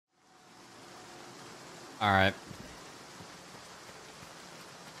Alright.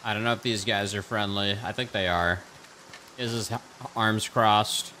 I don't know if these guys are friendly. I think they are. Is his arms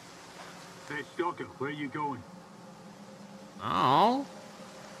crossed? Hey, S.T.A.L.K.E.R, where are you going? Oh.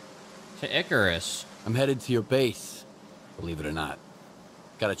 To Icarus. I'm headed to your base, believe it or not.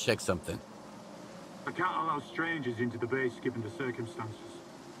 Gotta check something. I can't allow strangers into the base given the circumstances.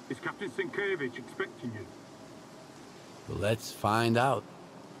 Is Captain S.T.A.L.K.E.R expecting you? Well, let's find out.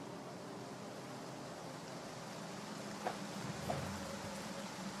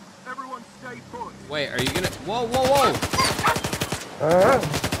 Everyone stay put. Wait, are you gonna... Whoa, whoa, whoa!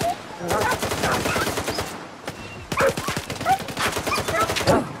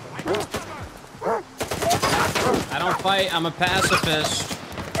 I don't fight, I'm a pacifist.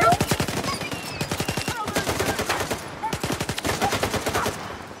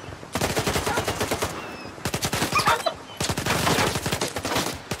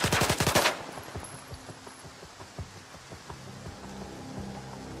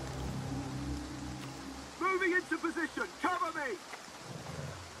 Moving into position. Cover me.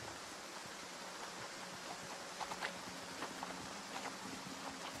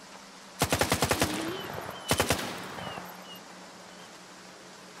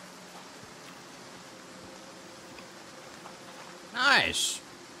 Nice.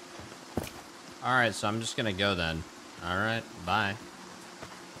 Alright, so I'm just gonna go then. Alright, bye.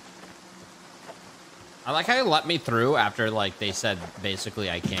 I like how they let me through after, like, they said basically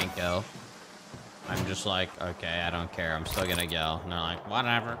I can't go. I'm just like, okay, I don't care. I'm still gonna go. And they're like,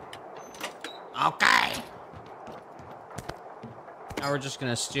 whatever. Okay. Now we're just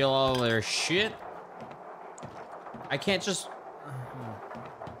gonna steal all their shit. I can't just...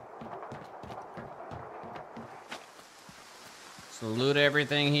 So loot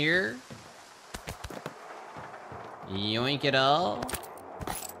everything here. Yoink it all.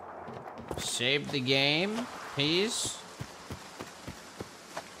 Save the game. Peace.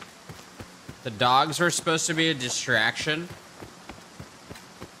 The dogs were supposed to be a distraction.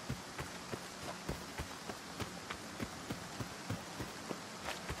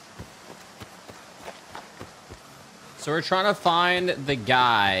 So we're trying to find the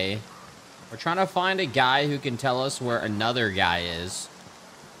guy. We're trying to find a guy who can tell us where another guy is,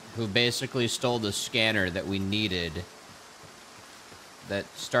 who basically stole the scanner that we needed, that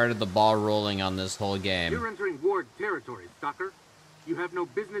started the ball rolling on this whole game. You're entering Ward territory, S.T.A.L.K.E.R. You have no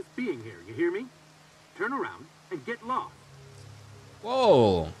business being here, you hear me? Turn around and get lost.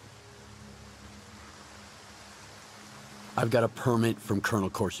 Whoa. I've got a permit from Colonel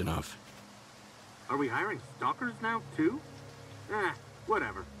Korshunov. Are we hiring stalkers now, too?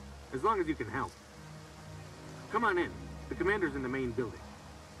 Whatever. As long as you can help. Come on in. The commander's in the main building.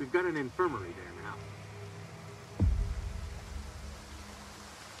 We've got an infirmary there now.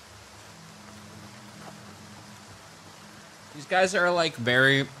 These guys are like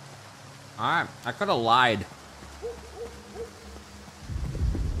very... Alright, I could have lied.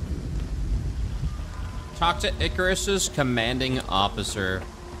 Talk to Icarus's commanding officer.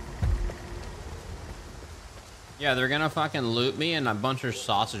 Yeah, they're gonna fucking loot me and a bunch of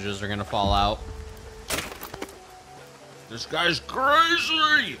sausages are gonna fall out. This guy's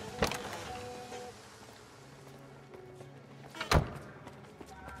crazy!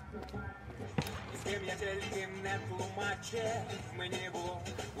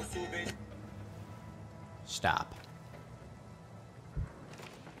 Stop.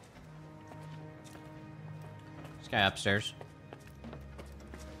 This guy upstairs.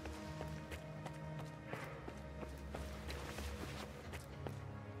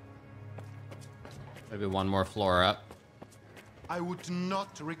 Maybe one more floor up. I would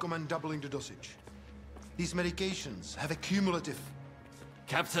not recommend doubling the dosage. These medications have a cumulative...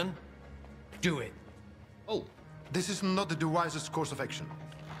 Captain, do it. Oh. This is not the wisest course of action.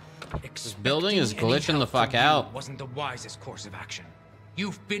 This building is glitching the fuck out. Wasn't the wisest course of action.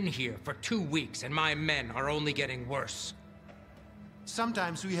 You've been here for 2 weeks and my men are only getting worse.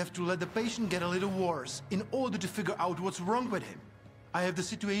 Sometimes we have to let the patient get a little worse in order to figure out what's wrong with him. I have the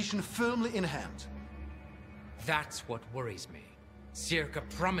situation firmly in hand. That's what worries me. S.T.A.L.K.E.R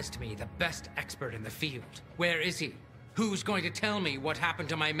promised me the best expert in the field. Where is he? Who's going to tell me what happened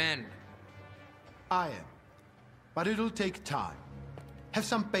to my men? I am. But it'll take time. Have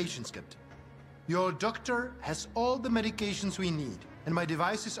some patience, Captain. Your doctor has all the medications we need, and my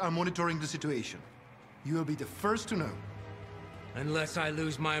devices are monitoring the situation. You will be the first to know. Unless I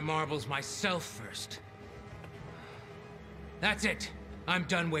lose my marbles myself first. That's it. I'm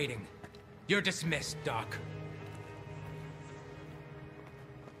done waiting. You're dismissed, Doc.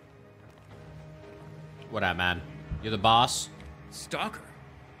 What up, man? You're the boss? Stalker?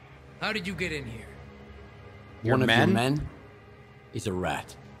 How did you get in here? One of your men is a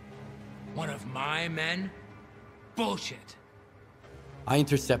rat. One of my men? Bullshit. I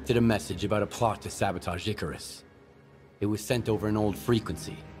intercepted a message about a plot to sabotage Icarus. It was sent over an old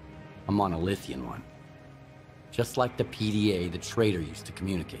frequency, a monolithian one. Just like the PDA the traitor used to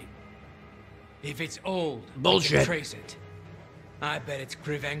communicate. If it's old, Bullshit. I can trace it. I bet it's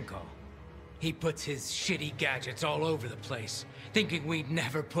Krivenko. He puts his shitty gadgets all over the place, thinking we'd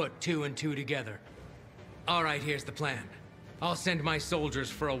never put two and two together. All right, here's the plan. I'll send my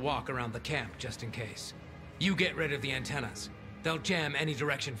soldiers for a walk around the camp, just in case. You get rid of the antennas. They'll jam any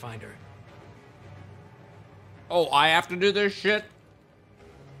direction finder. Oh, I have to do this shit?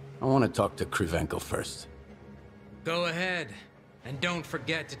 I want to talk to Krivenko first. Go ahead. And don't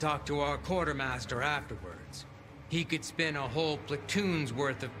forget to talk to our quartermaster afterwards. He could spin a whole platoon's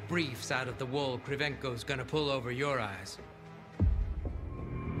worth of briefs out of the wool Krivenko's gonna pull over your eyes.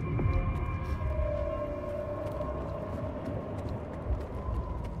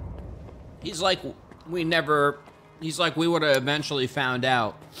 He's like, we would have eventually found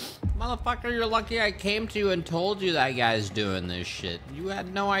out. Motherfucker, you're lucky I came to you and told you that guy's doing this shit. You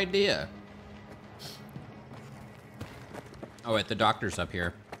had no idea. Oh wait, the doctor's up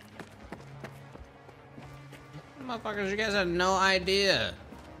here. Motherfuckers, you guys had no idea.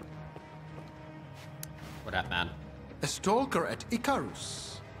 What up, man? A stalker at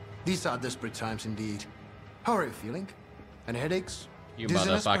Icarus. These are desperate times indeed. How are you feeling? Any headaches? You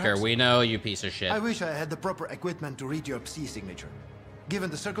Dizziness, motherfucker, perhaps? we know, you piece of shit. I wish I had the proper equipment to read your Psi signature. Given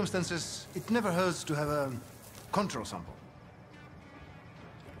the circumstances, it never hurts to have a control sample.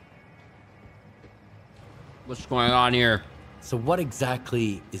 What's going on here? So what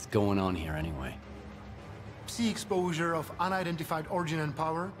exactly is going on here anyway? Psi exposure of unidentified origin and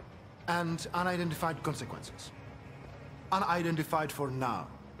power, and unidentified consequences. Unidentified for now,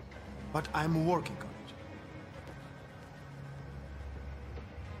 but I'm working on it.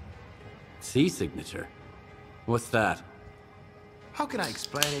 C signature? What's that? How can I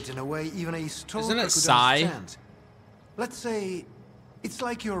explain it in a way even a stalker Isn't it could psi? understand? Let's say it's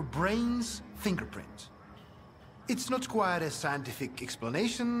like your brain's fingerprint. It's not quite a scientific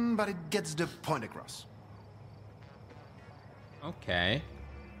explanation, but it gets the point across. Okay.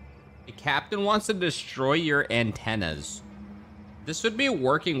 The captain wants to destroy your antennas. This would be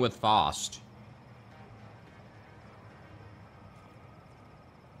working with Faust.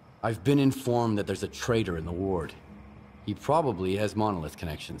 I've been informed that there's a traitor in the ward. He probably has monolith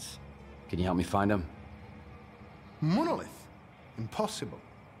connections. Can you help me find him? Monolith? Impossible.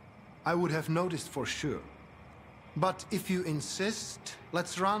 I would have noticed for sure. But if you insist,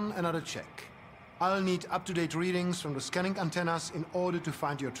 let's run another check. I'll need up-to-date readings from the scanning antennas in order to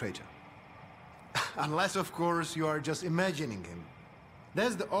find your traitor. Unless, of course, you are just imagining him.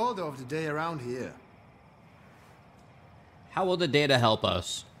 That's the order of the day around here. How will the data help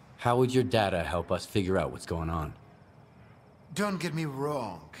us? How would your data help us figure out what's going on? Don't get me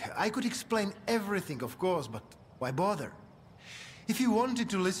wrong. I could explain everything, of course, but why bother? If you wanted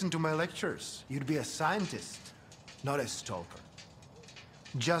to listen to my lectures, you'd be a scientist, not a stalker.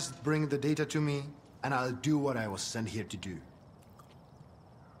 Just bring the data to me, and I'll do what I was sent here to do.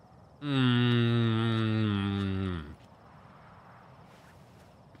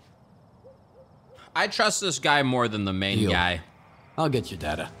 I trust this guy more than the main Deal. guy. I'll get your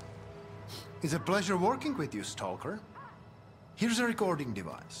data. It's a pleasure working with you, Stalker. Here's a recording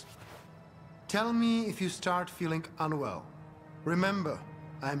device. Tell me if you start feeling unwell. Remember,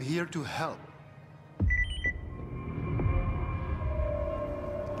 I'm here to help.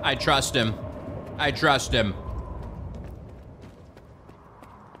 I trust him. I trust him.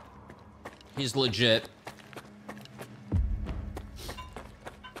 He's legit.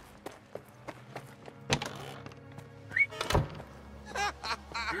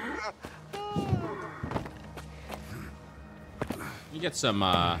 You get some,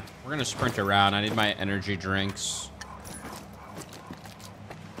 we're gonna sprint around. I need my energy drinks.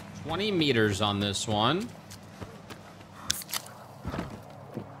 20 meters on this one.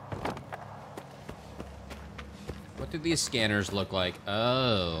 What do these scanners look like?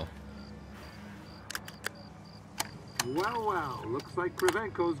 Oh. Well, well, looks like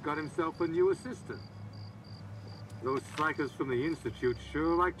Krivenko's got himself a new assistant. Those psychers from the Institute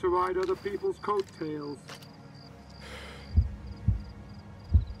sure like to ride other people's coattails.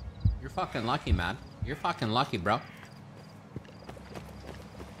 You're fucking lucky, man. You're fucking lucky, bro.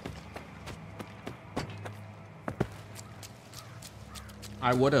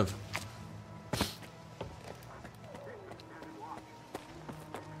 I would've.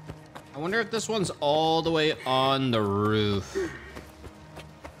 I wonder if this one's all the way on the roof.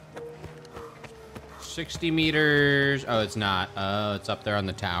 60 meters. Oh, it's not. Oh, it's up there on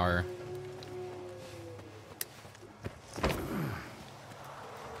the tower.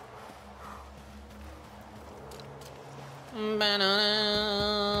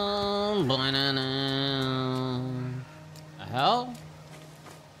 The hell?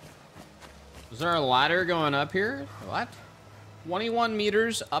 Is there a ladder going up here? What? 21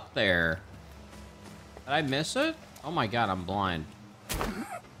 meters up there. Did I miss it? Oh my god, I'm blind.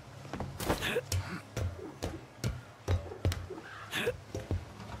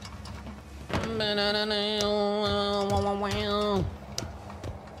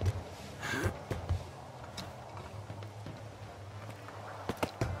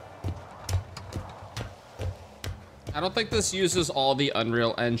 I don't think this uses all the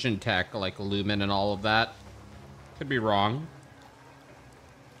Unreal Engine tech, like Lumen and all of that. Could be wrong.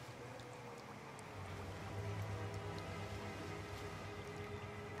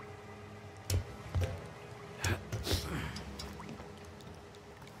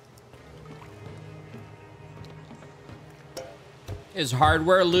 Is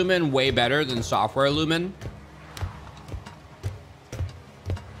hardware Lumen way better than software Lumen?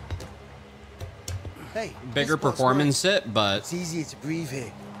 Hey, Bigger performance it, but it's easier to breathe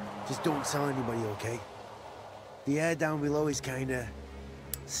here. Just don't tell anybody, okay? The air down below is kinda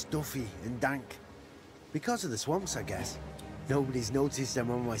stuffy and dank. Because of the swamps, I guess. Nobody's noticed I'm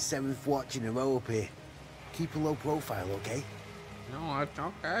on my 7th watch in a row up here. Keep a low profile, okay? no,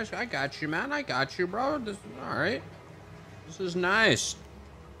 okay, I got you, man. I got you, bro. This is all right. This is nice.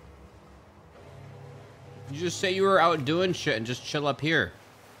 You just say you were out doing shit and just chill up here.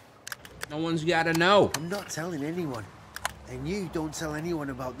 No one's gotta know. I'm not telling anyone. And you don't tell anyone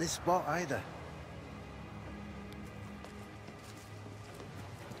about this spot either.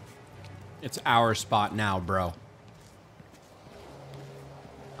 It's our spot now, bro.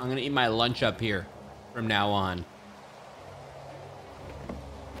 I'm gonna eat my lunch up here from now on.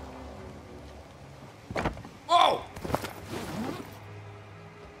 Oh!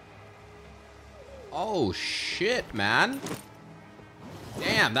 Oh, shit, man.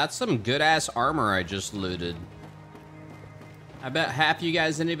 Damn, that's some good-ass armor I just looted. I bet half you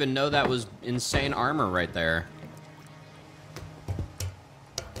guys didn't even know that was insane armor right there.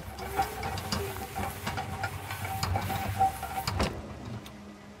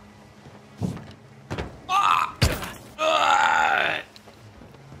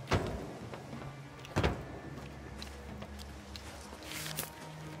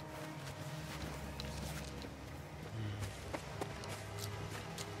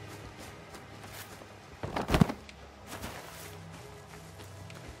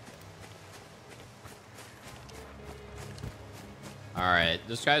 Alright,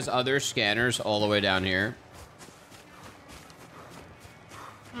 this guy's other scanner's all the way down here.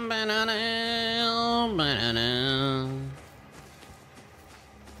 Banana, banana.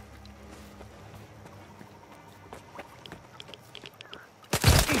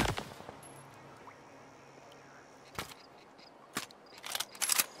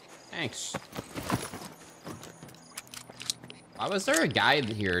 Thanks. Why was there a guy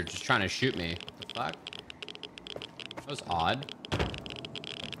here just trying to shoot me? What the fuck? That was odd.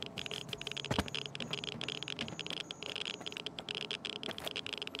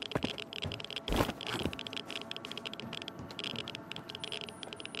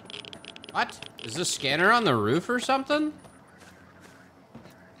 What? Is this scanner on the roof or something?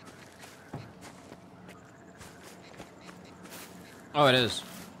 Oh, it is.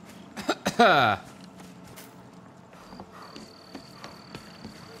 Yeah,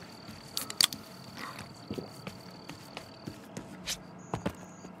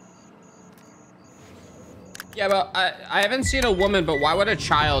 but I haven't seen a woman, but why would a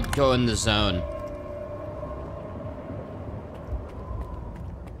child go in the zone?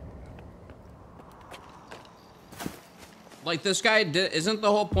 Like, this guy isn't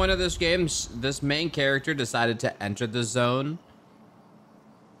the whole point of this game, this main character decided to enter the zone.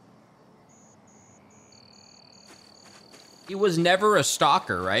 He was never a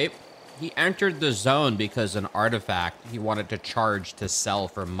stalker, right? He entered the zone because an artifact he wanted to charge to sell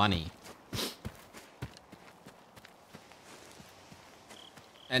for money.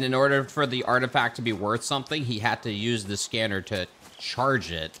 And in order for the artifact to be worth something, he had to use the scanner to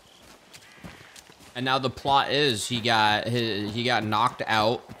charge it. And now the plot is he got knocked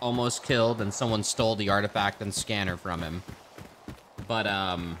out, almost killed, and someone stole the artifact and scanner from him. But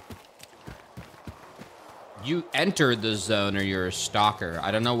you entered the zone or you're a stalker.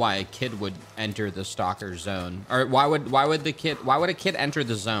 I don't know why a kid would enter the stalker zone. Or why would a kid enter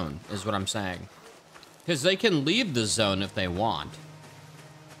the zone is what I'm saying. Because they can leave the zone if they want.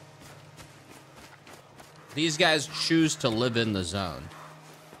 these guys choose to live in the zone.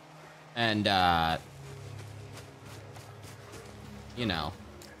 And, you know,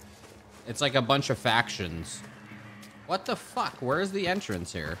 it's like a bunch of factions. What the fuck? Where's the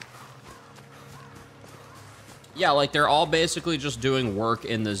entrance here? Yeah, like they're all basically just doing work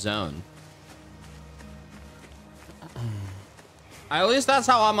in the zone. At least that's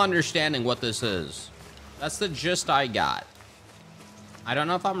how I'm understanding what this is. That's the gist I got. I don't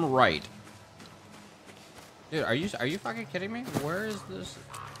know if I'm right. Dude, are you fucking kidding me? Where is this?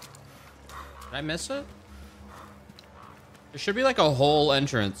 Did I miss it? There should be like a whole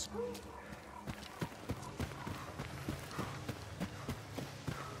entrance.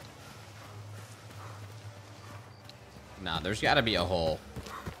 Nah, there's gotta be a hole.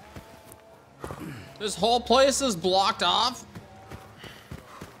 This whole place is blocked off.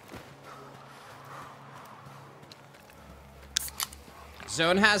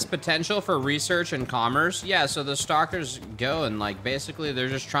 Zone has potential for research and commerce. Yeah, so the stalkers go and like basically they're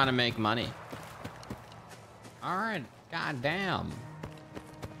just trying to make money. All right, goddamn.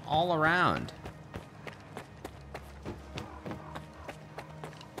 All around.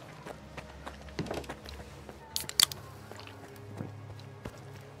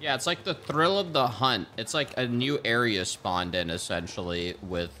 Yeah, it's like the thrill of the hunt. It's like a new area spawned in essentially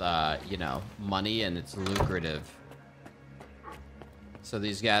with, you know, money, and it's lucrative. So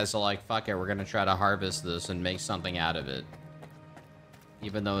these guys are like, fuck it, we're gonna try to harvest this and make something out of it.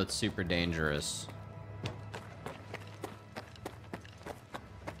 Even though it's super dangerous.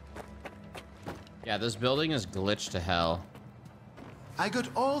 Yeah, this building is glitched to hell. I got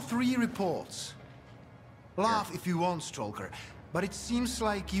all 3 reports. Laugh if you want, S.T.A.L.K.E.R, but it seems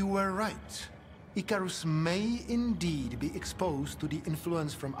like you were right. Icarus may indeed be exposed to the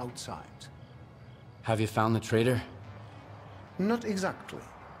influence from outside. Have you found the traitor? Not exactly.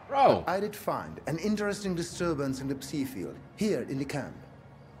 Bro! I did find an interesting disturbance in the psi field, here in the camp.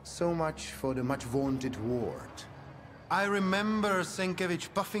 So much for the much-vaunted ward. I remember Sienkiewicz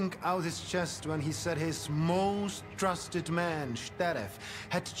puffing out his chest when he said his most trusted man, S.T.A.L.K.E.R,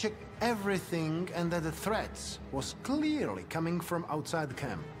 had checked everything and that the threat was clearly coming from outside the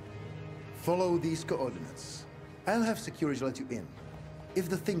camp. Follow these coordinates. I'll have security let you in. If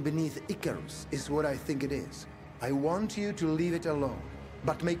the thing beneath Icarus is what I think it is, I want you to leave it alone,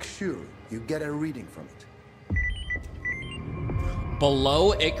 but make sure you get a reading from it.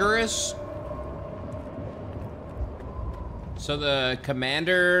 Below Icarus? So the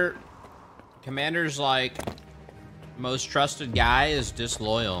commander's like, most trusted guy is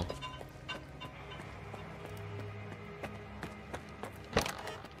disloyal.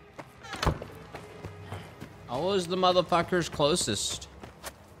 Always the motherfucker's closest.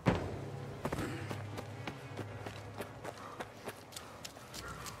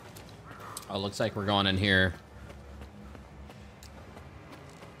 Oh, looks like we're going in here.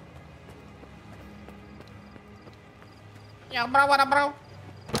 Yo, bro, what up, bro?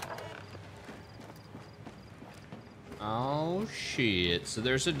 Oh, shit. So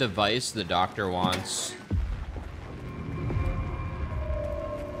there's a device the doctor wants.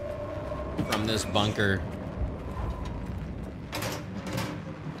 From this bunker.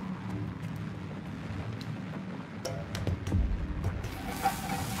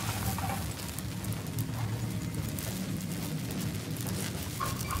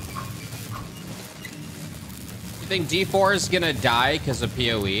 Think D4 is gonna die because of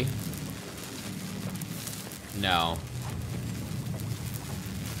PoE? No.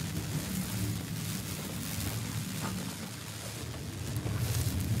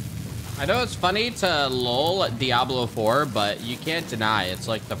 I know it's funny to lol at Diablo 4, but you can't deny it's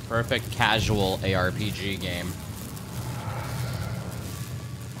like the perfect casual ARPG game.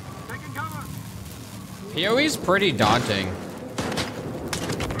 PoE's pretty daunting.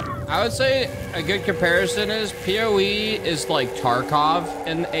 I would say a good comparison is PoE is like Tarkov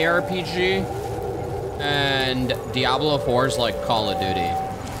in ARPG, and Diablo 4 is like Call of Duty.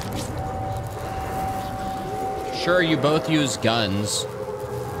 Sure, you both use guns,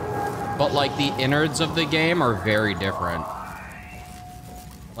 but like the innards of the game are very different.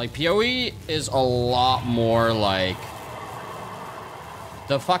 Like PoE is a lot more like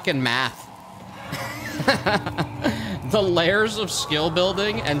the fucking math. The layers of skill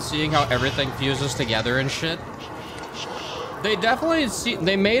building and seeing how everything fuses together and shit. They definitely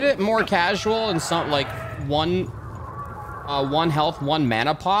they made it more casual and some like one health, 1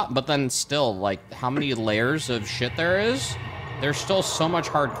 mana pot, but then still like how many layers of shit there is. There's still so much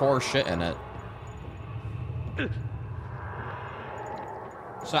hardcore shit in it.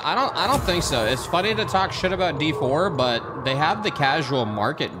 So I don't think so. It's funny to talk shit about D4, but they have the casual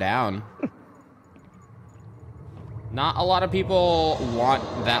market down. Not a lot of people want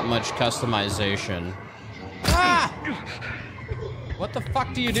that much customization. Ah! What the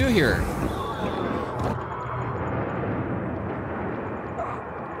fuck do you do here?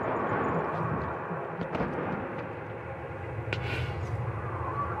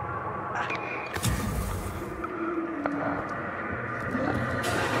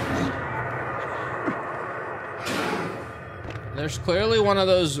 There's clearly one of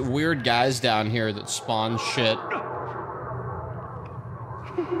those weird guys down here that spawns shit.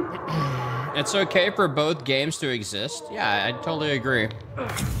 It's okay for both games to exist. Yeah, I totally agree.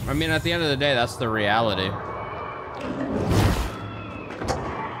 I mean, at the end of the day, that's the reality.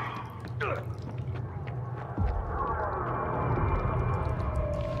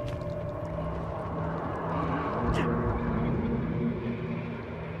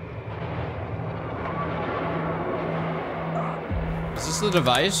 Is this the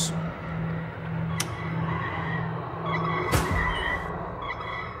device?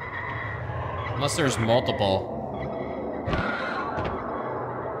 Unless there's multiple.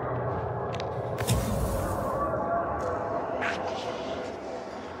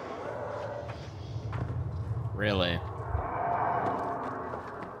 Really?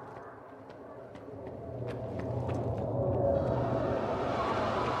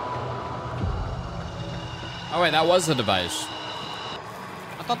 Oh wait, that was the device.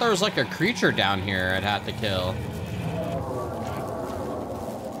 I thought there was like a creature down here I'd have to kill.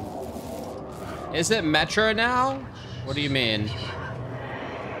 Is it Metro now? What do you mean?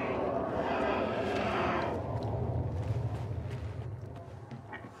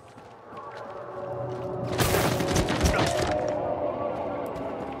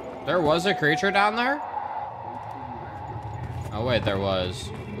 There was a creature down there? Oh wait, there was.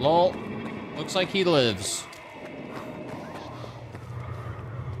 Lol. Looks like he lives.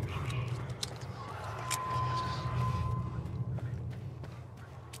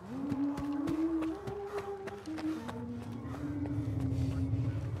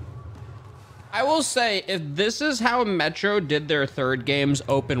 I will say, if this is how Metro did their third game's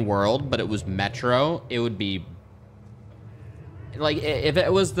open world, but it was Metro, it would be... Like, if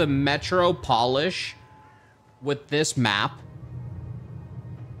it was the Metro polish with this map,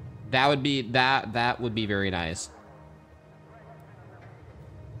 that would be, that would be very nice.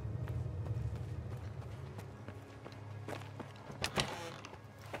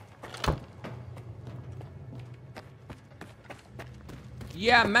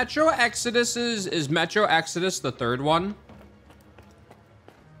 Yeah, Metro Exodus is Metro Exodus the third one?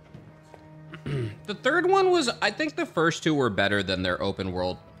 The third one was, I think the first two were better than their open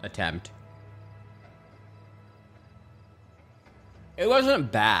world attempt. It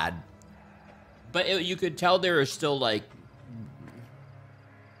wasn't bad, but you could tell they were still like,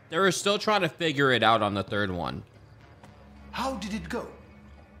 they were still trying to figure it out on the third one. How did it go?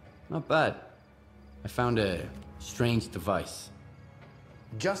 Not bad. I found a strange device.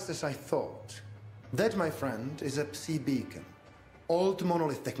 Just as I thought. That, my friend, is a Psi beacon. Old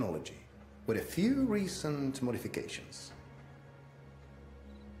monolith technology, with a few recent modifications.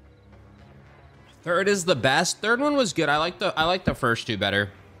 Third is the best. Third one was good. I like the first two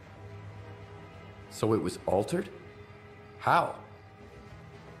better. So it was altered? How?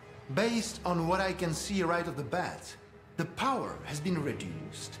 Based on what I can see right off the bat, the power has been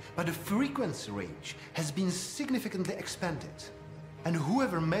reduced, but the frequency range has been significantly expanded. And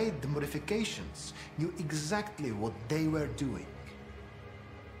whoever made the modifications knew exactly what they were doing.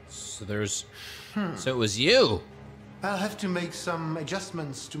 So there's... So it was you. I'll have to make some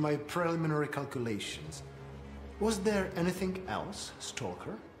adjustments to my preliminary calculations. Was there anything else,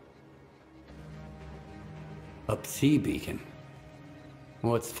 Stalker? A Psi beacon?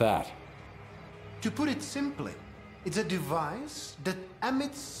 What's that? To put it simply, it's a device that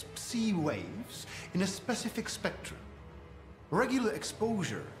emits Psi waves in a specific spectrum. Regular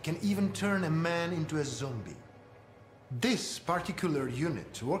exposure can even turn a man into a zombie. This particular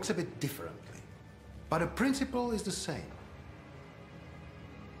unit works a bit differently, but the principle is the same.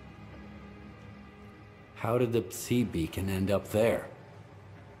 How did the Psi beacon end up there?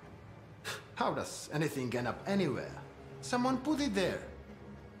 How does anything end up anywhere? Someone put it there.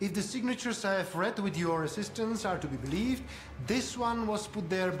 If the signatures I have read with your assistance are to be believed, this one was put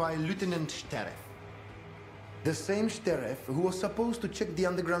there by Lieutenant S.T.A.L.K.E.R. The same S.T.A.L.K.E.R who was supposed to check the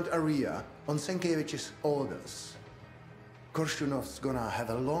underground area on Sienkiewicz's orders. Korshunov's gonna have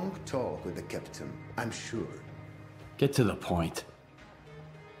a long talk with the captain, I'm sure. Get to the point.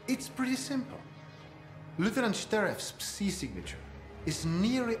 It's pretty simple. Lieutenant S.T.A.L.K.E.'s Psi signature is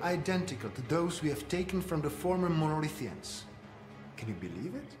nearly identical to those we have taken from the former Monolithians. Can you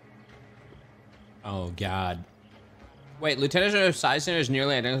believe it? Oh, God. Wait, Lieutenant Seisner is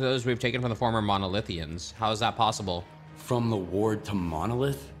nearly identical to those we've taken from the former Monolithians. How is that possible? From the ward to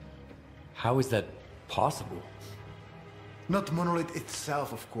monolith? How is that possible? Not monolith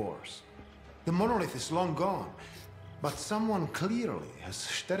itself, of course. The monolith is long gone, but someone clearly has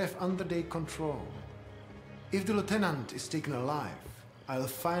S.T.A.L.K.E.R under their control. If the lieutenant is taken alive, I'll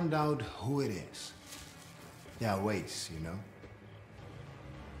find out who it is. There are ways, you know.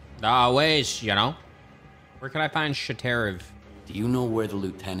 Ways, you know. Where can I find S.T.A.L.K.E.R? Do you know where the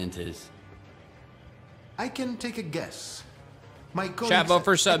lieutenant is? I can take a guess. My Chat, vote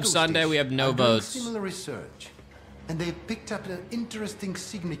for sub Sunday. We have no votes. Similar research, and they picked up an interesting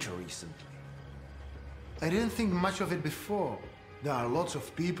signature recently. I didn't think much of it before. There are lots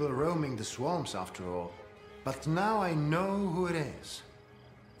of people roaming the swamps after all. But now I know who it is.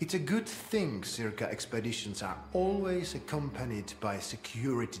 It's a good thing S.T.A.L.K.E.R expeditions are always accompanied by a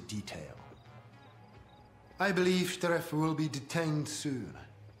security detail. I believe S.T.A.L.K.E.R will be detained soon.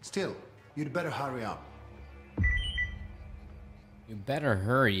 Still, you'd better hurry up. You better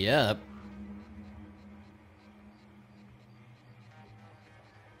hurry up.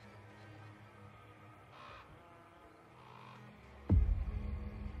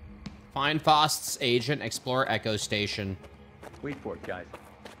 Find Faust's agent, explore Echo Station. Wait for it, guys.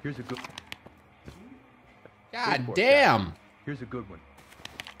 Here's a good. God damn! Guys. Here's a good one.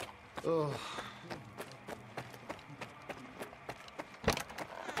 Ugh.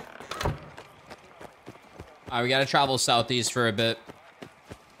 Alright, we gotta travel southeast for a bit.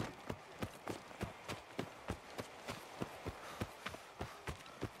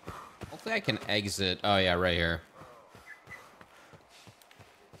 Hopefully I can exit. Oh yeah, right here.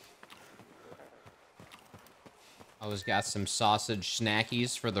 Always got some sausage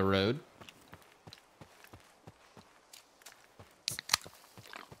snackies for the road.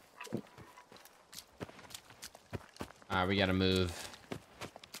 Alright, we gotta move.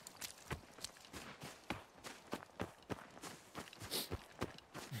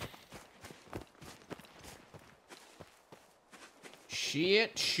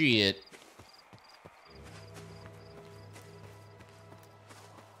 Shit.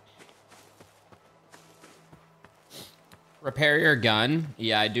 Repair your gun?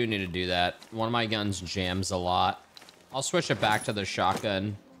 Yeah, I do need to do that. One of my guns jams a lot. I'll switch it back to the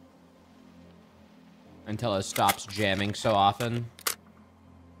shotgun until it stops jamming so often.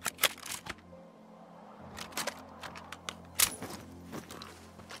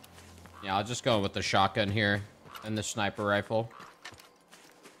 Yeah, I'll just go with the shotgun here and the sniper rifle.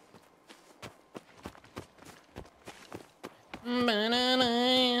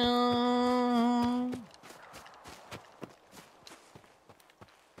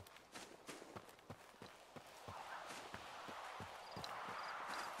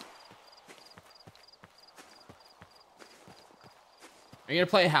 Are you gonna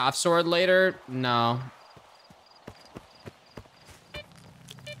play Half Sword later? No.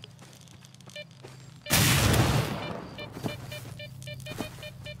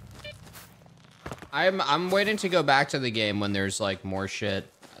 I'm waiting to go back to the game when there's like more shit.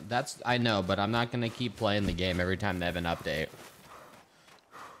 I know, but I'm not gonna keep playing the game every time they have an update.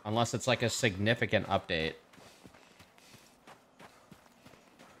 Unless it's like a significant update.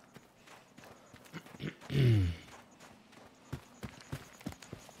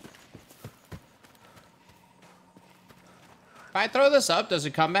 If I throw this up, does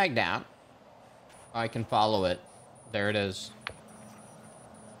it come back down? Oh, I can follow it. There it is.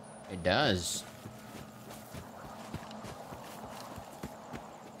 It does.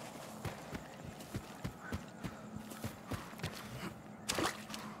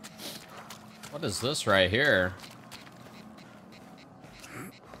 What is this right here?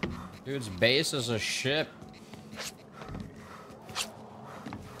 Dude's base is a ship.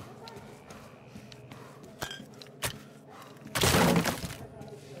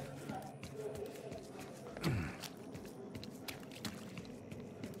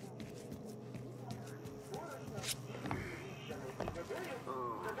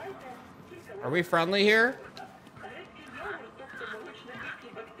 Are we friendly here?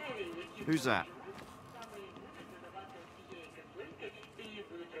 Who's that?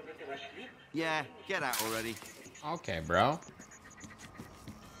 Yeah, get out already. Okay, bro.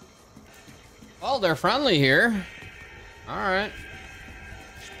 Oh, they're friendly here. Alright.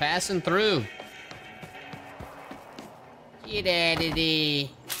 Just passing through. Get out of there.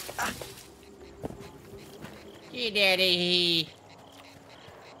 Get out of here.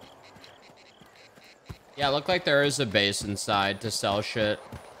 Yeah, look like there is a base inside to sell shit.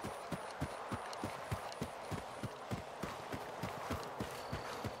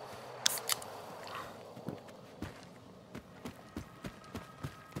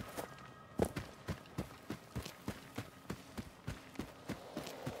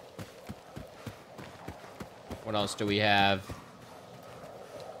 What else do we have?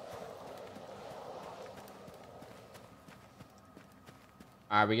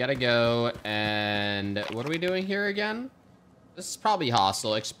 Alright, we gotta go, and what are we doing here again? This is probably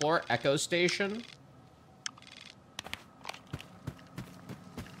hostile. Explore Echo Station.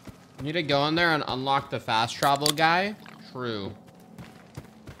 We need to go in there and unlock the fast travel guy. True.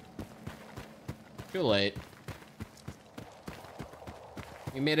 Too late.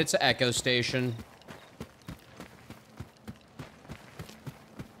 We made it to Echo Station.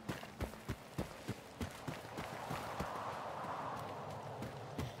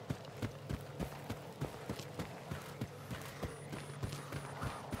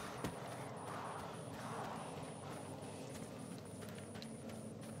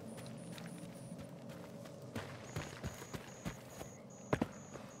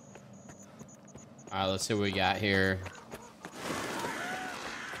 Alright, let's see what we got here.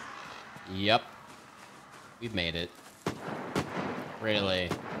 Yep. We've made it. Really.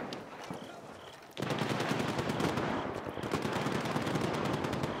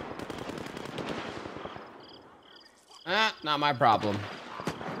 Not my problem.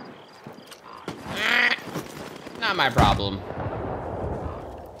 Not my problem.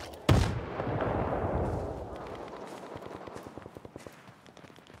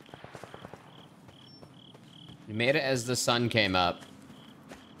 We made it as the sun came up.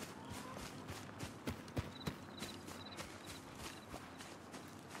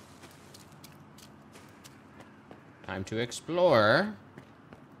 Time to explore.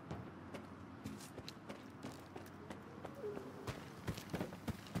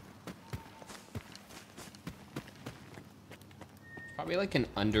 Probably like an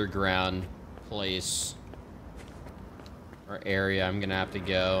underground place or area I'm gonna have to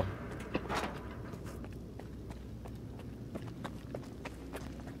go.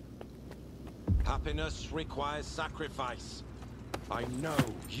 Happiness requires sacrifice. I know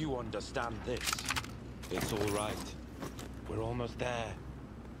you understand this. It's all right. We're almost there.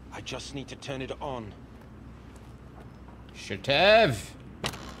 I just need to turn it on. Shatev!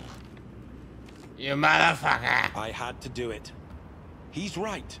 You motherfucker! I had to do it. He's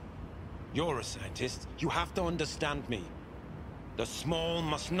right. You're a scientist. You have to understand me. The small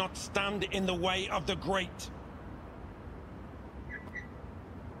must not stand in the way of the great.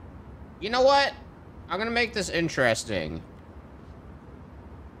 You know what? I'm gonna make this interesting.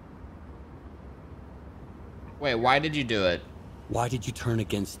 Wait, why did you do it? Why did you turn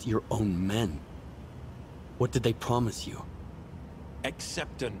against your own men? What did they promise you?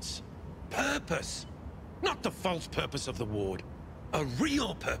 Acceptance. Purpose. Not the false purpose of the ward. A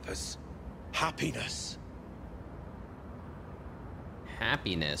real purpose. Happiness.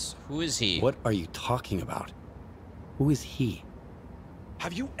 Happiness? Who is he? What are you talking about? Who is he?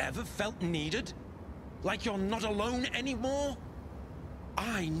 Have you ever felt needed? Like you're not alone anymore?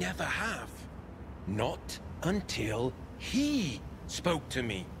 I never have. Not until he spoke to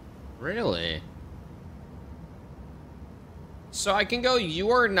me. Really? So I can go, you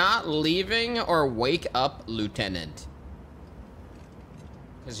are not leaving, or wake up, Lieutenant.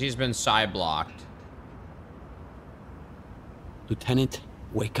 Because he's been side-blocked. Lieutenant,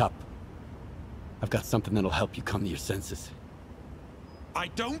 wake up. I've got something that'll help you come to your senses. I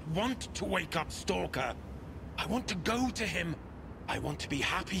don't want to wake up Stalker. I want to go to him. I want to be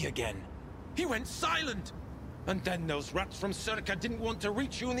happy again. He went silent. And then those rats from S.T.A.L.K.E.R didn't want to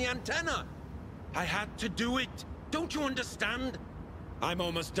reach you in the antenna. I had to do it. Don't you understand? I'm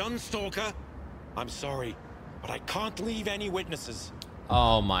almost done, Stalker. I'm sorry, but I can't leave any witnesses.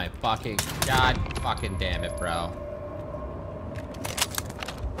 Oh my fucking god fucking damn it, bro.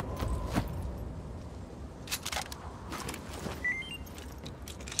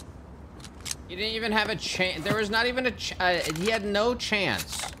 He didn't even have a chance. There was not even a he had no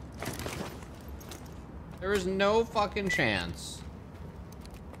chance. There was no fucking chance.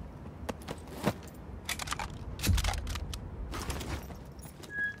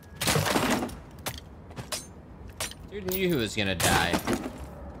 Dude knew who was gonna die.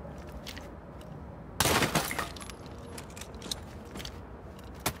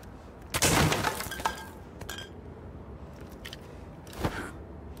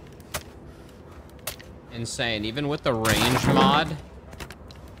 Insane, even with the range mod.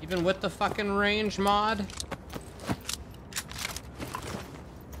 Even with the fucking range mod.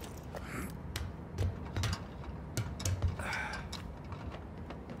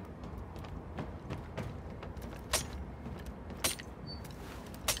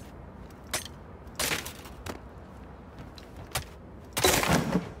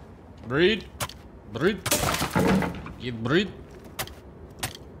 Breed. Breed. You breed.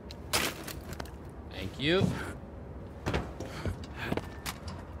 Thank you.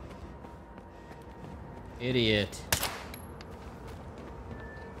 Idiot.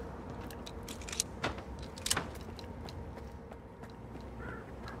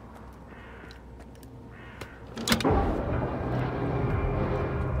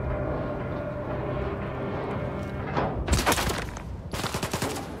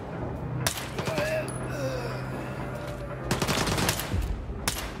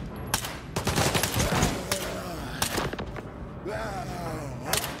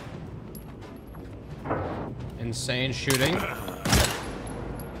 Insane shooting.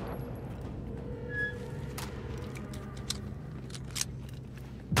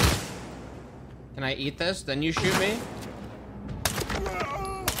 Can I eat this? Then you shoot me?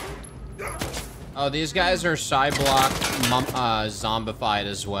 Oh, these guys are Cyblock zombified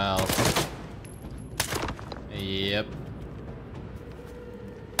as well. Yep.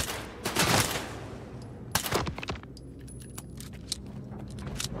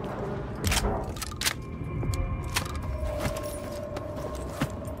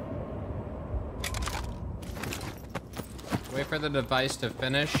 Wait for the device to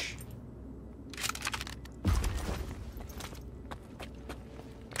finish.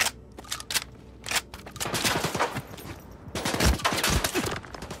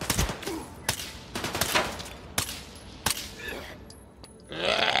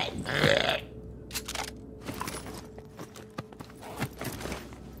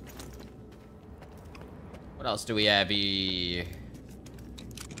 What else do we have here?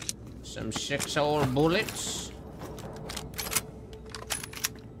 Some 6-hole bullets.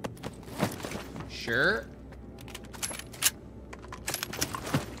 Sure.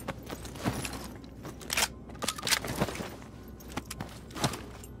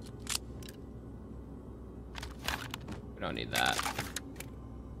 We don't need that.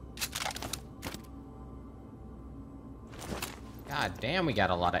 God damn, we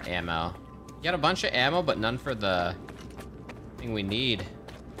got a lot of ammo. We got a bunch of ammo, but none for the thing we need.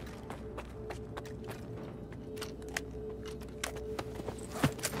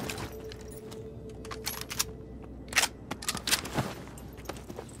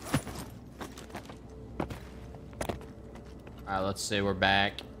 Alright, let's see, we're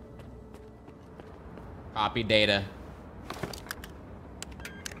back. Copy data.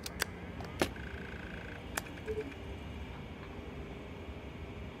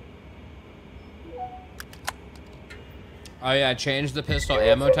 Oh yeah, change the pistol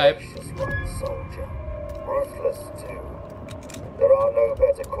ammo type. Soldier. Ruthless too. There are no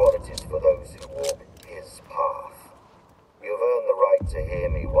better qualities for those who walk his path. You've earned the right to hear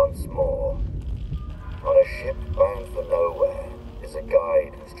me once more. On a ship bound for nowhere is a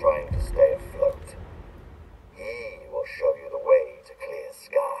guide who's trying to stay afloat. He will show you the way to clear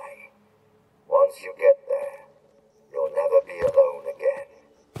sky. Once you get there, you'll never be alone again.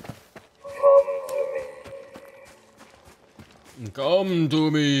 Come to me. Come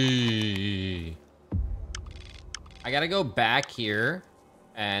to me. I gotta go back here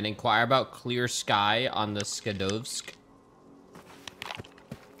and inquire about clear sky on the Skadovsk.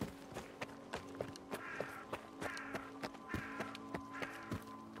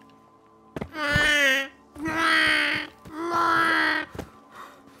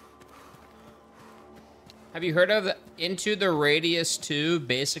 Have you heard of Into the Radius 2?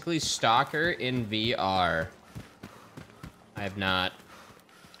 Basically S.T.A.L.K.E.R in VR. I have not.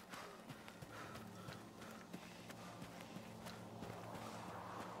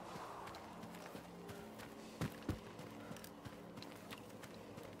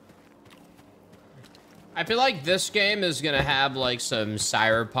 I feel like this game is gonna have like some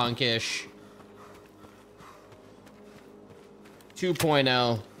cyberpunk-ish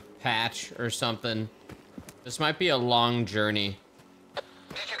 2.0 patch or something. This might be a long journey. Did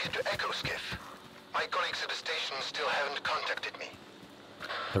you get to Echo Skiff? My colleagues at the station still haven't contacted me.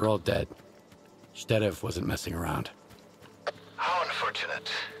 They're all dead. S.T.A.L.K.E.R wasn't messing around. How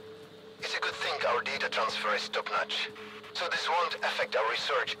unfortunate. It's a good thing our data transfer is top-notch, so this won't affect our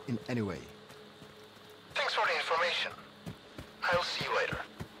research In any way. Thanks for the information. I'll see you later.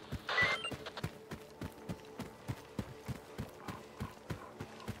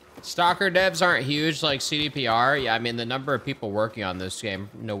 S.T.A.L.K.E.R devs aren't huge like C.D.P.R. Yeah, I mean, the number of people working on this game,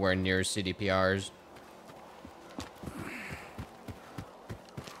 nowhere near C.D.P.R.'s.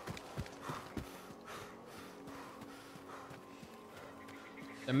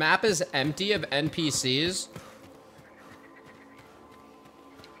 The map is empty of NPCs.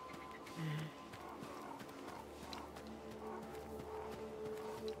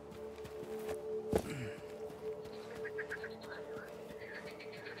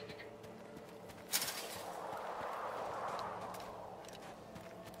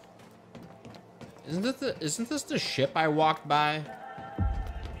 Isn't this the ship I walked by?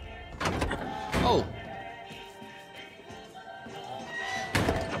 Oh.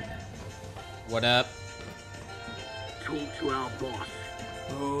 What up? Talk to our boss.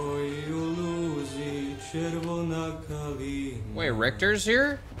 Wait, Richter's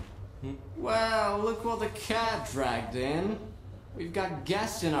here? Well, look what the cat dragged in. We've got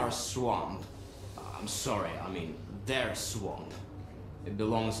guests in our swamp. I'm sorry, I mean their swamp. It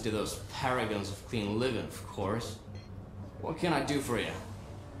belongs to those paragons of clean living, of course. What can I do for you?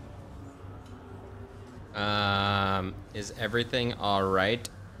 Is everything alright?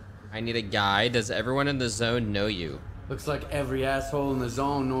 I need a guy. Does everyone in the zone know you? Looks like every asshole in the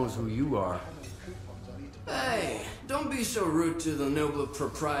zone knows who you are. Hey, don't be so rude to the noble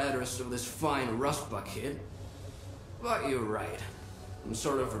proprietors of this fine rust bucket. But you're right. I'm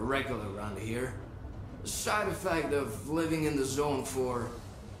sort of a regular around here. A side effect of living in the zone for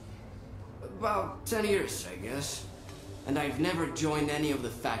about 10 years, I guess. And I've never joined any of the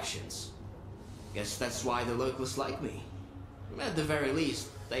factions. Guess that's why the locals like me. At the very least,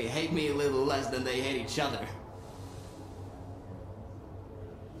 they hate me a little less than they hate each other.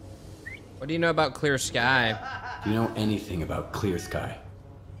 What do you know about Clear Sky? Do you know anything about Clear Sky?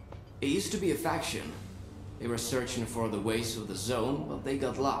 It used to be a faction. They were searching for the ways of the zone, but they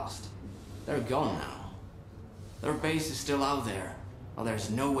got lost. They're gone now. Their base is still out there, but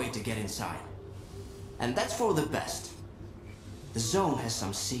there's no way to get inside. And that's for the best. The zone has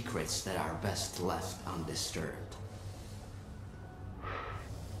some secrets that are best left undisturbed.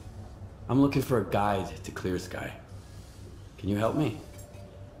 I'm looking for a guide to Clear Sky. Can you help me?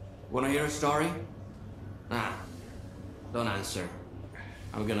 Wanna hear a story? Nah, don't answer.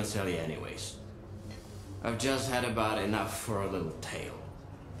 I'm gonna tell you anyways. I've just had about enough for a little tale.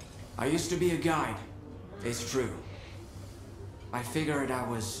 I used to be a guide. It's true. I figured I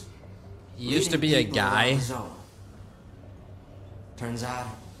was... You used to be a guy? Turns out,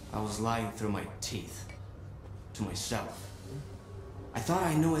 I was lying through my teeth. To myself. I thought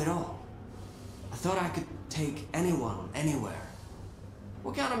I knew it all. I thought I could take anyone, anywhere.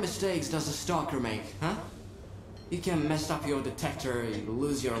 What kind of mistakes does a stalker make, huh? You can mess up your detector, you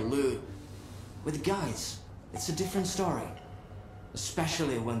lose your loot. With guides, it's a different story.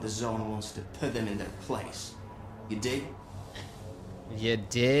 Especially when the zone wants to put them in their place. You dig? You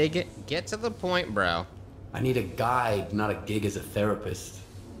dig? Get to the point, bro. I need a guide, not a gig as a therapist.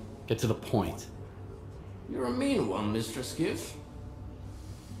 Get to the point. You're a mean one, Mr. Skiff.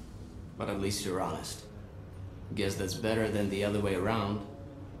 But at least you're honest. Guess that's better than the other way around.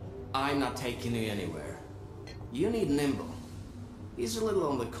 I'm not taking you anywhere. You need Nimble. He's a little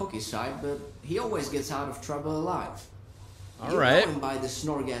on the cookie side, but he always gets out of trouble alive. All right. You know him by the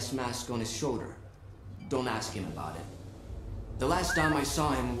Snorgas mask on his shoulder. Don't ask him about it. The last time I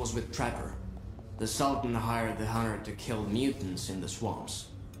saw him was with Trapper. The Sultan hired the hunter to kill mutants in the swamps.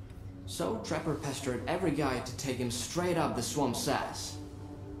 So Trapper pestered every guy to take him straight up the swamp's ass.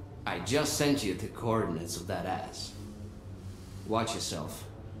 I just sent you the coordinates of that ass. Watch yourself.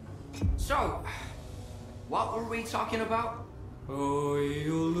 So, what were we talking about?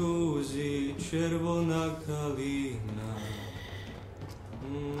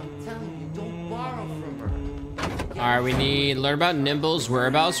 Don't borrow from her. Alright, we need learn about Nimble's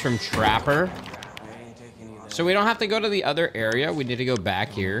whereabouts from Trapper. So we don't have to go to the other area. We need to go back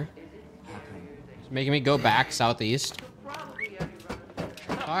here. It's making me go back southeast.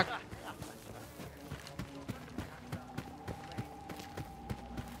 Fuck.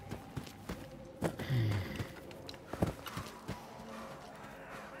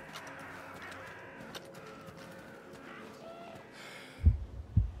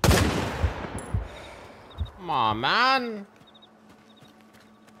 Come on, man.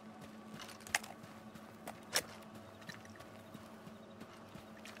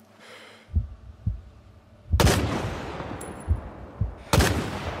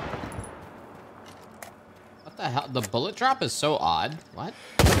 What the hell? The bullet drop is so odd. What?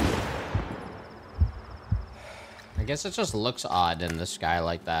 I guess it just looks odd in the sky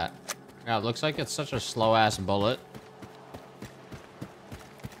like that. Yeah, it looks like it's such a slow-ass bullet.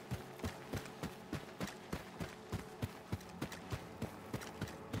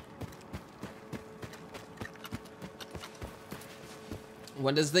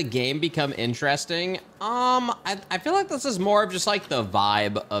 When does the game become interesting? I feel like this is more of just like the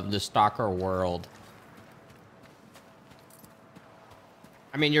vibe of the Stalker world.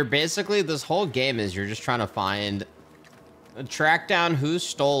 I mean, you're basically, this whole game is you're just trying to track down who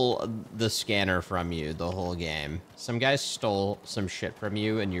stole the scanner from you the whole game. Some guy stole some shit from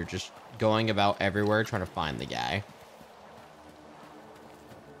you and you're just going about everywhere trying to find the guy.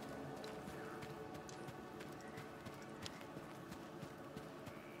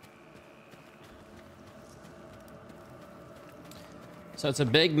 So it's a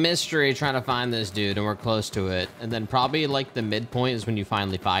big mystery trying to find this dude, and we're close to it. And then probably like the midpoint is when you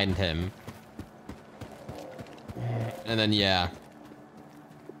finally find him. And then, yeah.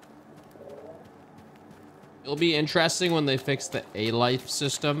 It'll be interesting when they fix the A-Life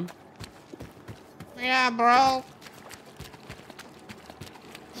system. Yeah, bro.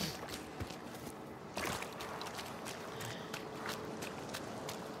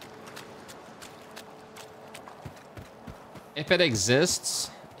 If it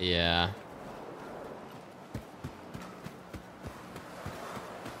exists, yeah.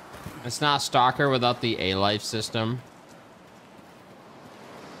 It's not Stalker without the A-Life system.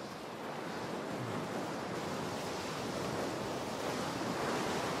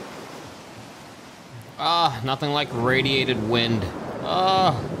 Ah, nothing like radiated wind.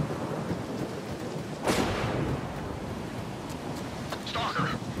 Ah. Stalker,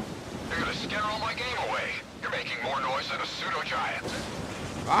 you're gonna scare all my game away. You're making more noise than a pseudo-giant.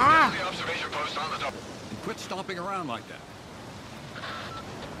 Ah! There's the observation post on the top. And quit stomping around like that.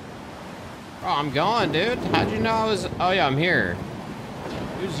 Oh, I'm going, dude. How'd you know I was... Oh, yeah, I'm here.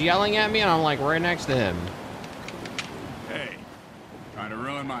 He was yelling at me, and I'm, like, right next to him. Hey, trying to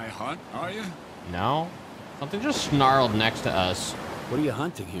ruin my hunt, are you? No. Something just snarled next to us. What are you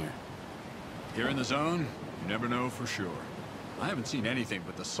hunting here? Here in the zone, you never know for sure. I haven't seen anything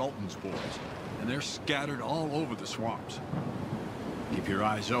but the Sultan's boys, and they're scattered all over the swamps. Keep your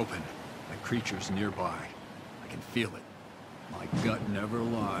eyes open. That creature's nearby. I can feel it. My gut never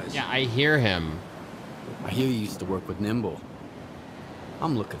lies. Yeah, I hear him. I hear you used to work with Nimble.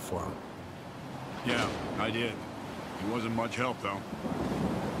 I'm looking for him. Yeah, I did. He wasn't much help, though.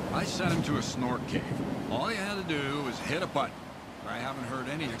 I sent him to a S.T.A.L.K.E.R cave. All he had to do was hit a button. I haven't heard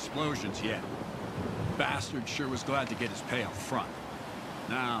any explosions yet. Bastard sure was glad to get his pay up front.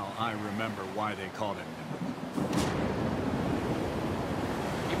 Now I remember why they called him Nimble.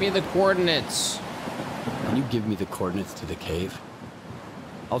 Give me the coordinates. Can you give me the coordinates to the cave?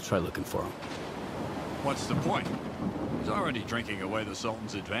 I'll try looking for him. What's the point? He's already drinking away the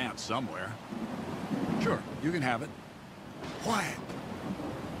Sultan's advance somewhere. Sure, you can have it. Quiet.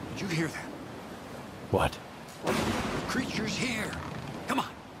 Did you hear that? What? The creature's here. Come on,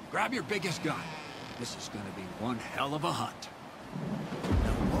 grab your biggest gun. This is gonna be one hell of a hunt.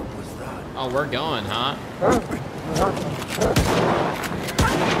 Now, what was that? Oh, we're going, huh?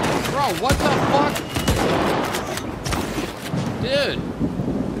 Bro, what the fuck? Dude.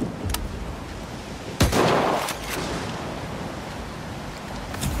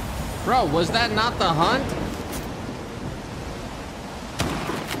 Bro, was that not the hunt?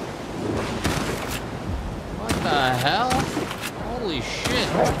 What the hell? Holy shit.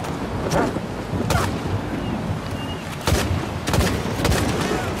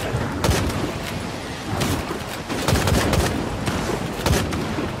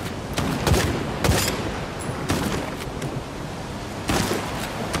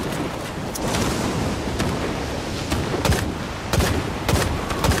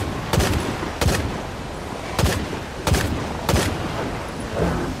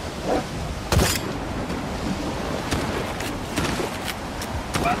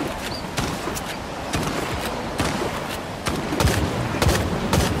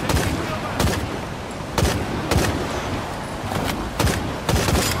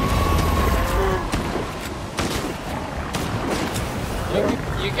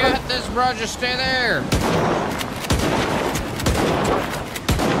 You got this, bro. Just stay there.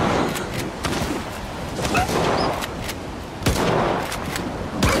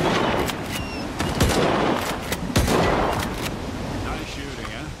 Nice shooting,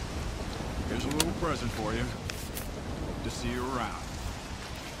 huh? Here's a little present for you. Hope to see you around.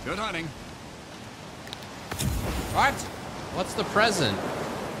 Good hunting. What? What's the present?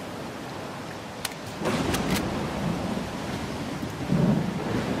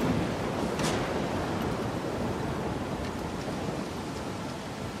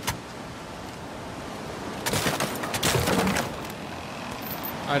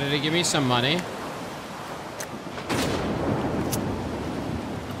 Oh, did he give me some money?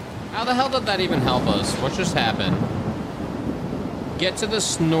 How the hell did that even help us? What just happened? Get to the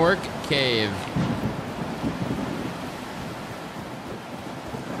S.T.A.L.K.E.R cave.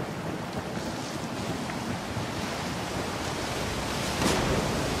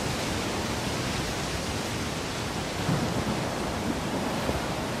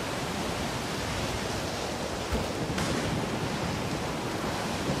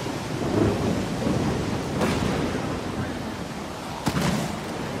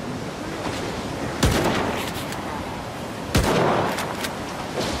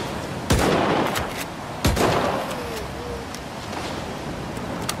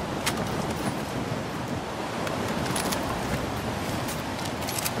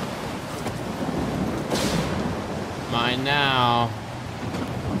 Mine now.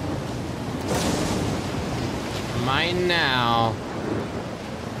 Mine now.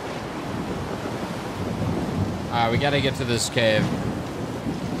 Alright, we gotta get to this cave.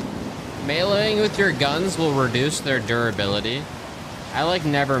 Meleeing with your guns will reduce their durability. I like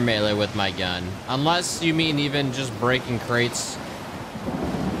never melee with my gun. Unless you mean even just breaking crates.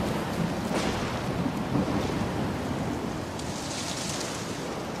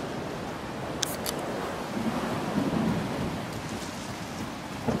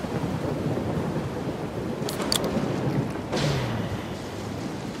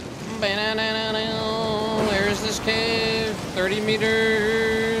 There's this cave, 30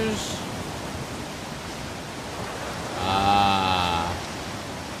 meters. Ah.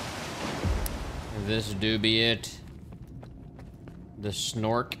 This do be it. The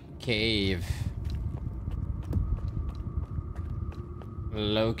Snork Cave.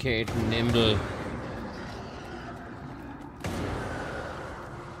 Locate Nimble.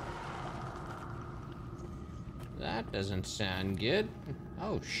 That doesn't sound good.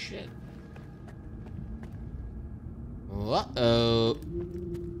 Oh, shit. Uh-oh.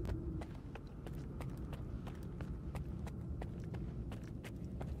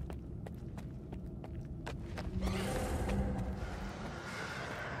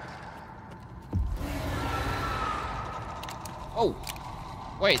 Oh.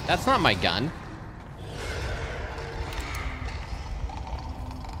 Wait, that's not my gun.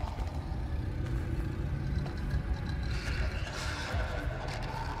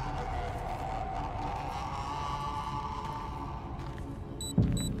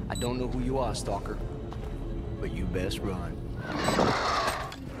 I don't know who you are, Stalker, but you best run.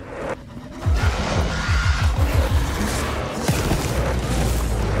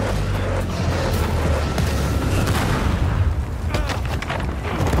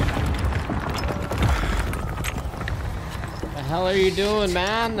 What the hell are you doing,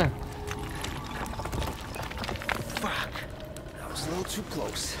 man? Fuck. That was a little too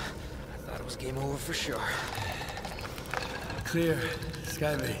close. I thought it was game over for sure. Clear.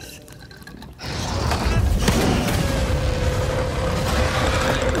 Skybase.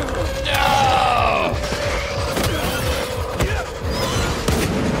 No!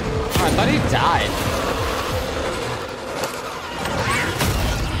 Oh, I thought he died.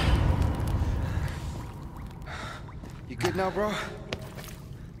 You good now, bro?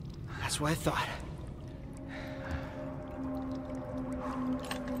 That's what I thought.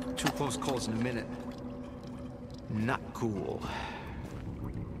 2 close calls in a minute. Not cool.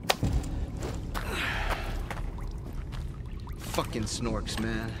 Fucking snorks,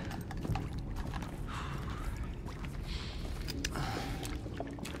 man.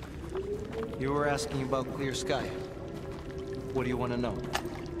 You were asking about clear sky. What do you want to know?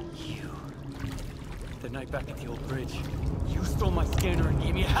 The night back at the old bridge, you stole my scanner and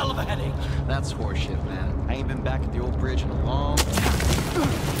gave me a hell of a headache. That's horseshit, man. I ain't been back at the old bridge in a long time.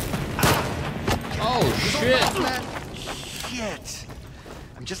 Oh, shit. Shit.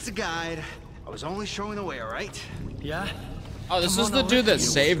 I'm just a guide. I was only showing the way, all right? Yeah? Oh, this is the dude that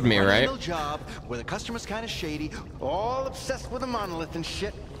saved me, right? Job where the customer's kind of shady, all obsessed with a monolith and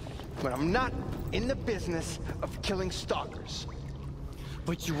shit. But I'm not in the business of killing stalkers.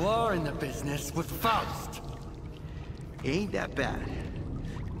 But you are in the business with Faust. Ain't that bad.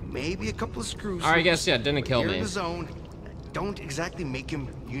 Maybe a couple of screws. I guess, yeah, didn't kill me. In the zone, don't exactly make him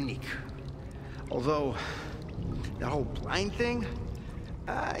unique. Although, that whole blind thing,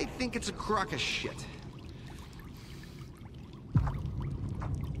 I think it's a crock of shit.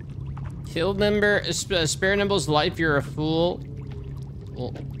 Kill Nimble, spare Nimble's life, you're a fool.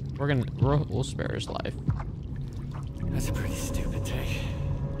 Well, we'll spare his life. That's a pretty stupid take.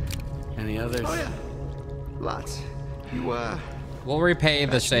 Any others? Oh yeah, lots. You we'll repay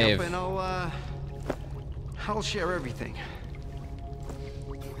the save. And I'll share everything.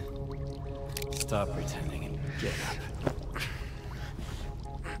 Stop pretending and get up.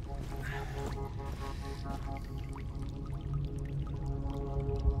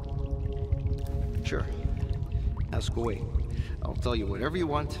 Sure. Ask away. I'll tell you whatever you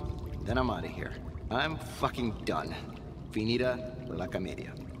want, then I'm out of here. I'm fucking done. Finita la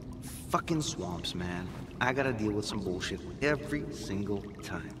comedia. Fucking swamps, man. I gotta deal with some bullshit every single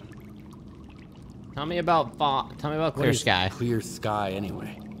time. Tell me about Clear Sky. Clear Sky,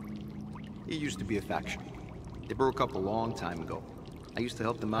 anyway. It used to be a faction. They broke up a long time ago. I used to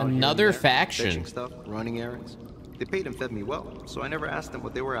help them out. Another faction. Fetching stuff, running errands. They paid and fed me well, so I never asked them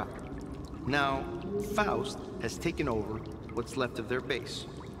what they were after. Now, Faust has taken over what's left of their base.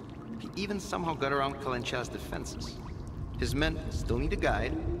 He even somehow got around Kalencha's defenses. His men still need a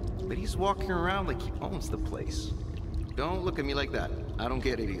guide, but he's walking around like he owns the place. Don't look at me like that. I don't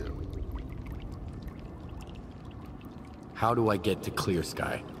get it either. How do I get to Clear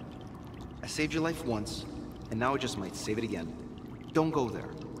Sky? I saved your life once, and now I just might save it again. Don't go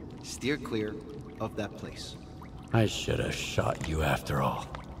there. Steer clear of that place. I should have shot you after all.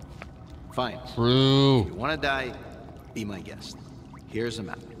 Fine. True. If you want to die, be my guest. Here's a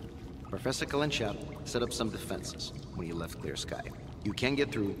map. Professor Kalenchak set up some defenses when he left Clear Sky. You can't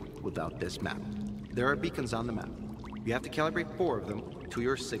get through without this map. There are beacons on the map. You have to calibrate 4 of them to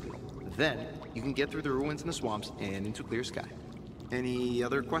your signal. Then, you can get through the ruins in the swamps and into Clear Sky. Any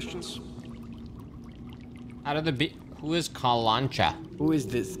other questions? Out of the who is Kalancha? Who is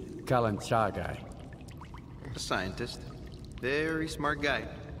this Kalancha guy? A scientist. Very smart guy.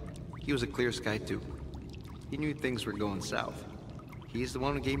 He was a Clear Sky too. He knew things were going south. He's the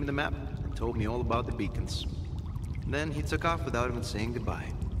one who gave me the map and told me all about the beacons. And then he took off without even saying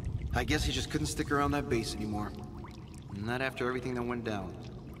goodbye. I guess he just couldn't stick around that base anymore. Not after everything that went down.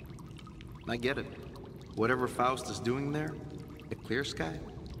 I get it. Whatever Faust is doing there, at Clear Sky,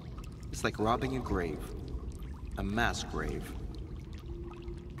 it's like robbing a grave. A mass grave.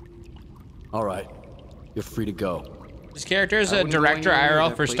 All right. You're free to go. This character is a director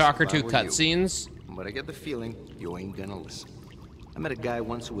IRL for Stalker 2 cutscenes. But I get the feeling you ain't gonna listen. I met a guy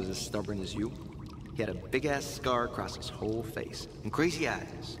once who was as stubborn as you. He had a big-ass scar across his whole face, and crazy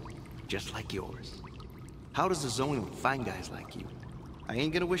eyes, just like yours. How does the zone find guys like you? I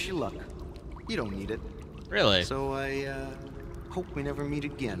ain't gonna wish you luck. You don't need it. Really? So I, hope we never meet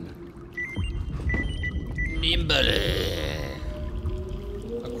again.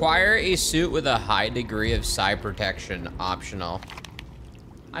 Acquire a suit with a high degree of psi protection, optional.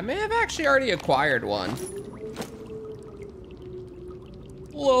 I may have actually already acquired one.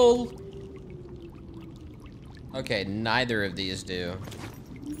 Lol. Okay, neither of these do.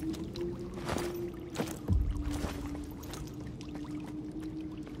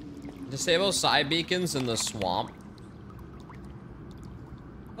 Disable psi beacons in the swamp.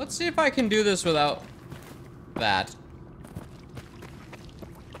 Let's see if I can do this without that.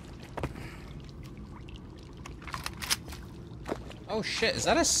 Oh shit, is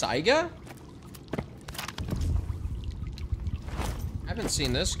that a Saiga? I haven't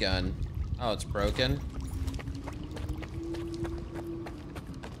seen this gun. Oh, it's broken.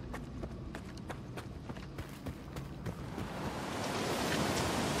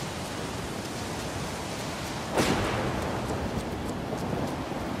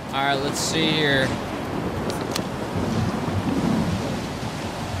 Alright, let's see here.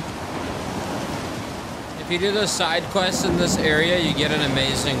 If you do the side quests in this area, you get an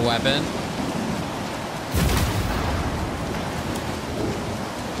amazing weapon.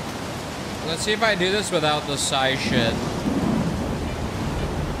 Let's see if I do this without the psi shit.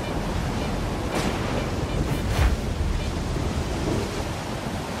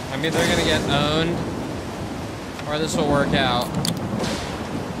 I'm either gonna get owned, or this will work out.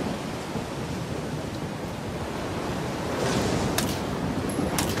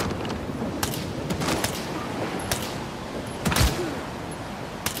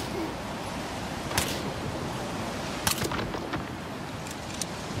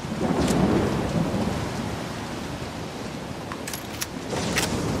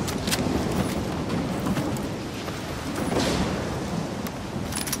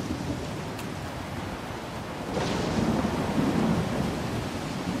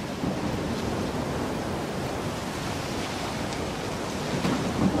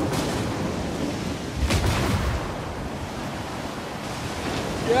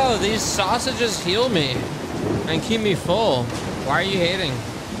 Yo, these sausages heal me and keep me full. Why are you hating?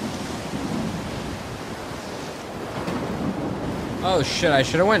 Oh shit, I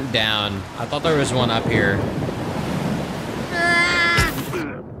should have went down. I thought there was one up here.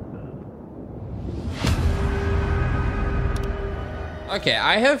 Okay,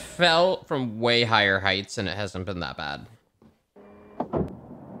 I have fell from way higher heights and it hasn't been that bad.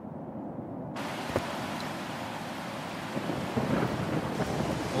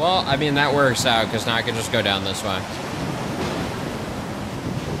 Well, I mean, that works out because now I can just go down this way.